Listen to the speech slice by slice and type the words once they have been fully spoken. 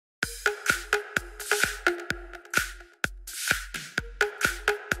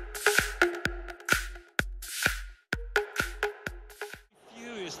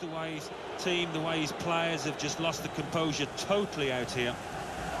team, the way his players have just lost the composure totally out here.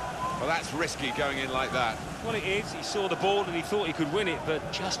 Well, that's risky going in like that. Well, it is. He saw the ball and he thought he could win it,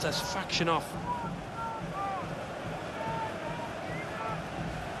 but just a fraction off.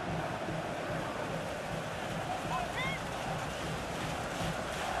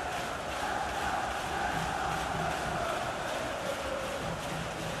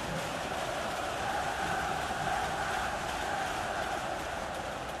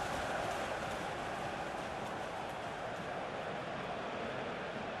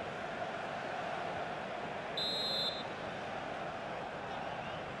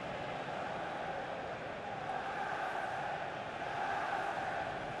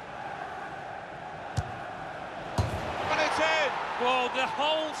 Well, the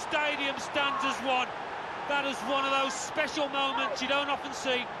whole stadium stands as one. That is one of those special moments you don't often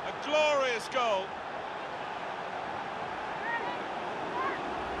see. A glorious goal.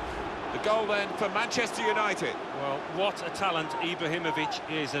 The goal then for Manchester United. Well, what a talent Ibrahimovic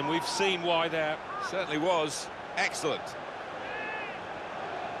is, and we've seen why there. Certainly was. Excellent.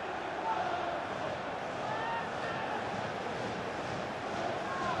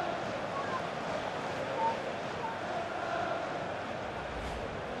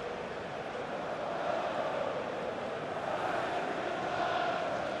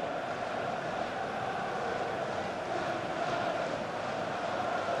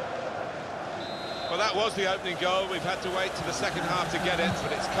 Well, that was the opening goal. We've had to wait to the second half to get it,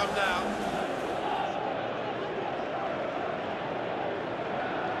 but it's come now.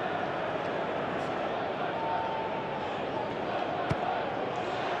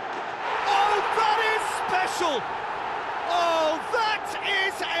 Oh, that is special! Oh, that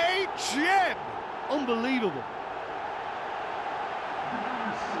is a gem! Unbelievable.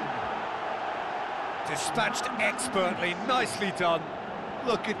 Dispatched expertly, nicely done.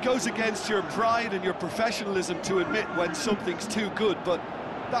 Look, it goes against your pride and your professionalism to admit when something's too good, but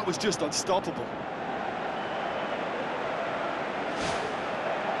that was just unstoppable.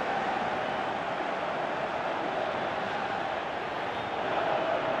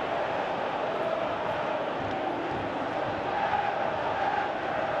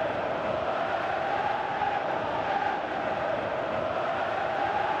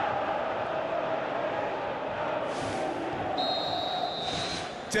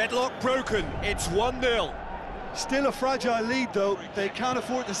 Deadlock broken, it's 1-0. Still a fragile lead, though. They can't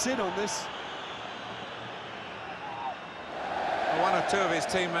afford to sit on this. One or two of his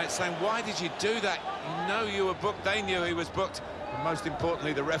teammates saying, why did you do that? You know you were booked, they knew he was booked. And most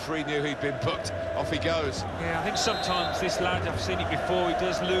importantly, the referee knew he'd been booked. Off he goes. Yeah, I think sometimes this lad, I've seen it before, he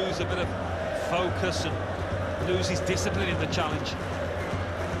does lose a bit of focus and lose his discipline in the challenge.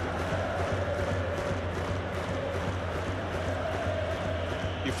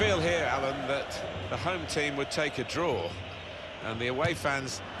 You feel here, Alan, that the home team would take a draw, and the away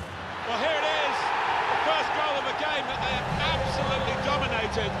fans... Well, here it is, the first goal of a game that they have absolutely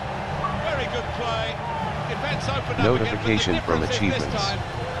dominated. Very good play. Defence opened up Notification again, from achievements.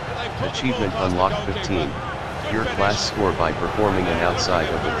 Achievement unlocked 15. Pure class score by performing an outside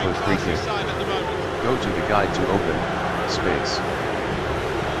of the post free kick. Go to the guide to open space.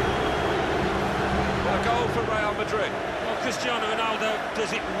 Well, a goal for Real Madrid. Cristiano Ronaldo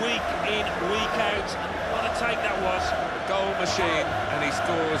does it week in, week out. What a take that was. A goal machine, and he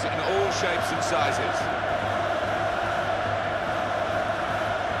scores in all shapes and sizes.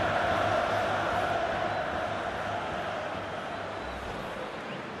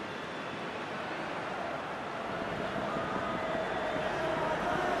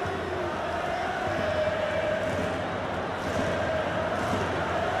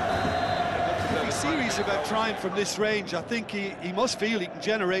 Serious about trying from this range. I think he must feel he can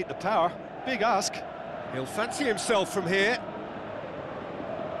generate the power. Big ask. He'll fancy himself from here.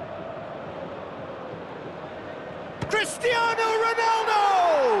 Cristiano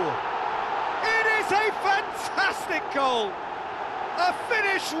Ronaldo! It is a fantastic goal. A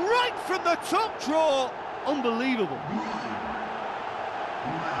finish right from the top draw. Unbelievable.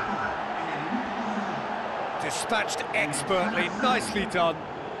 Dispatched expertly, nicely done.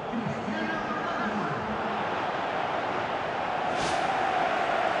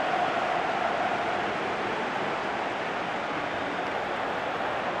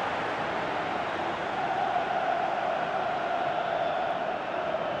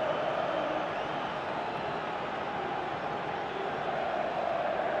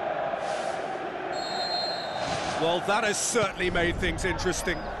 Well, that has certainly made things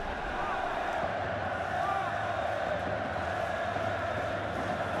interesting.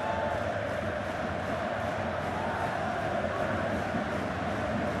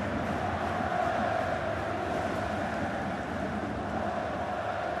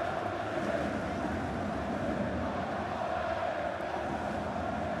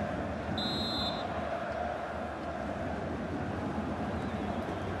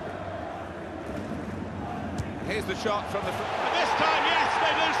 Here's the shot from the... And this time, yes, they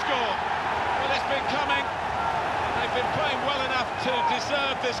do score. Well, it's been coming. They've been playing well enough to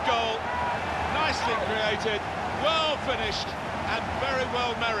deserve this goal. Nicely created, well finished, and very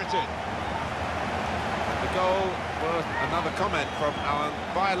well merited. And the goal was another comment from Alan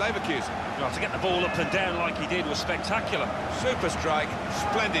Bayer Leverkusen. Well, to get the ball up and down like he did was spectacular. Super strike,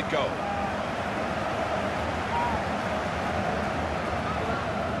 splendid goal.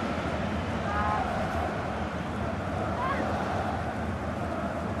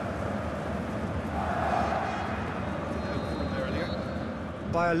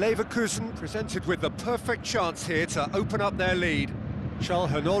 Bayer Leverkusen presented with the perfect chance here to open up their lead.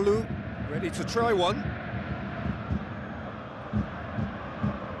 Calhanoglu ready to try one.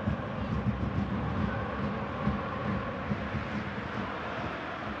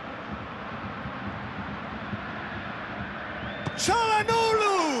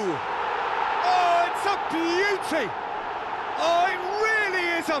 Calhanoglu! Oh, it's a beauty! Oh, it really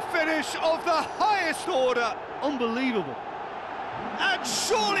is a finish of the highest order. Unbelievable. And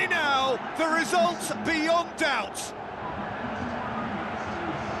surely now, the result's beyond doubt.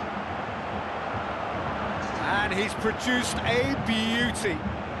 And he's produced a beauty.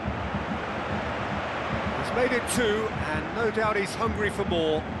 He's made it 2, and no doubt he's hungry for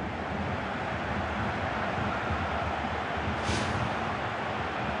more.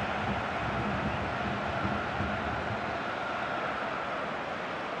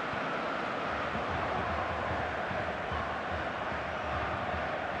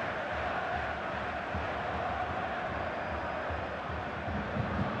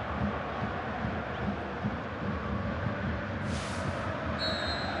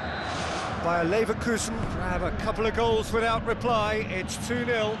 Bayer Leverkusen grab a couple of goals without reply. It's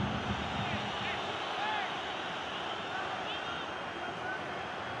 2-0.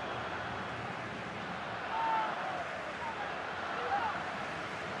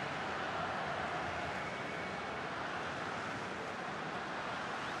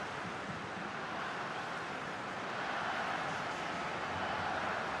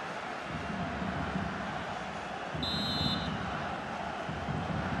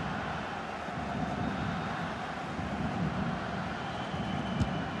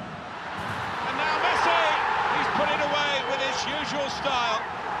 Usual style.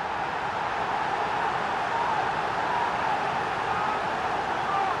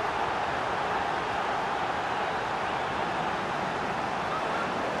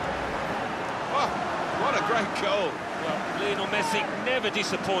 Oh, what a great goal. Well, Lionel Messi never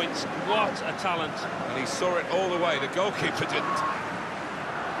disappoints. What a talent. And he saw it all the way. The goalkeeper didn't.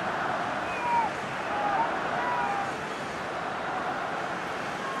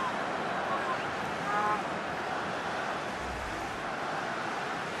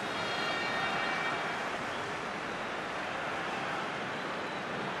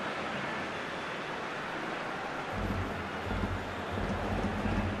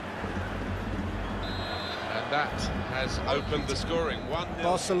 That has opened the scoring. 1-0.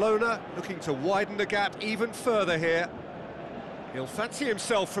 Barcelona looking to widen the gap even further here. He'll fancy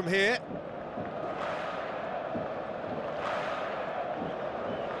himself from here.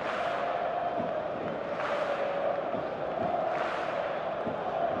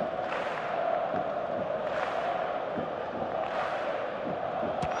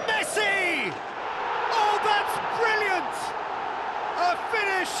 Messi! Oh, that's brilliant! A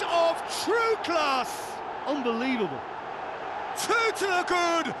finish of true class! Unbelievable. 2 to the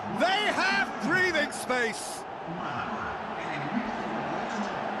good. They have breathing space.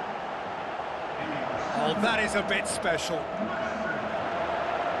 Oh, that is a bit special.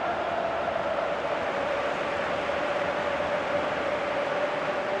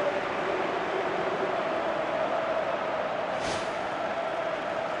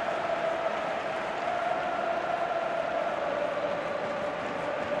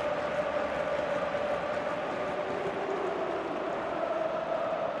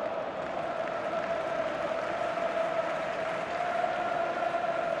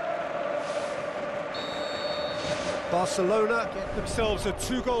 Barcelona get themselves a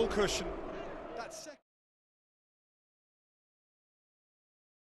 2-goal cushion.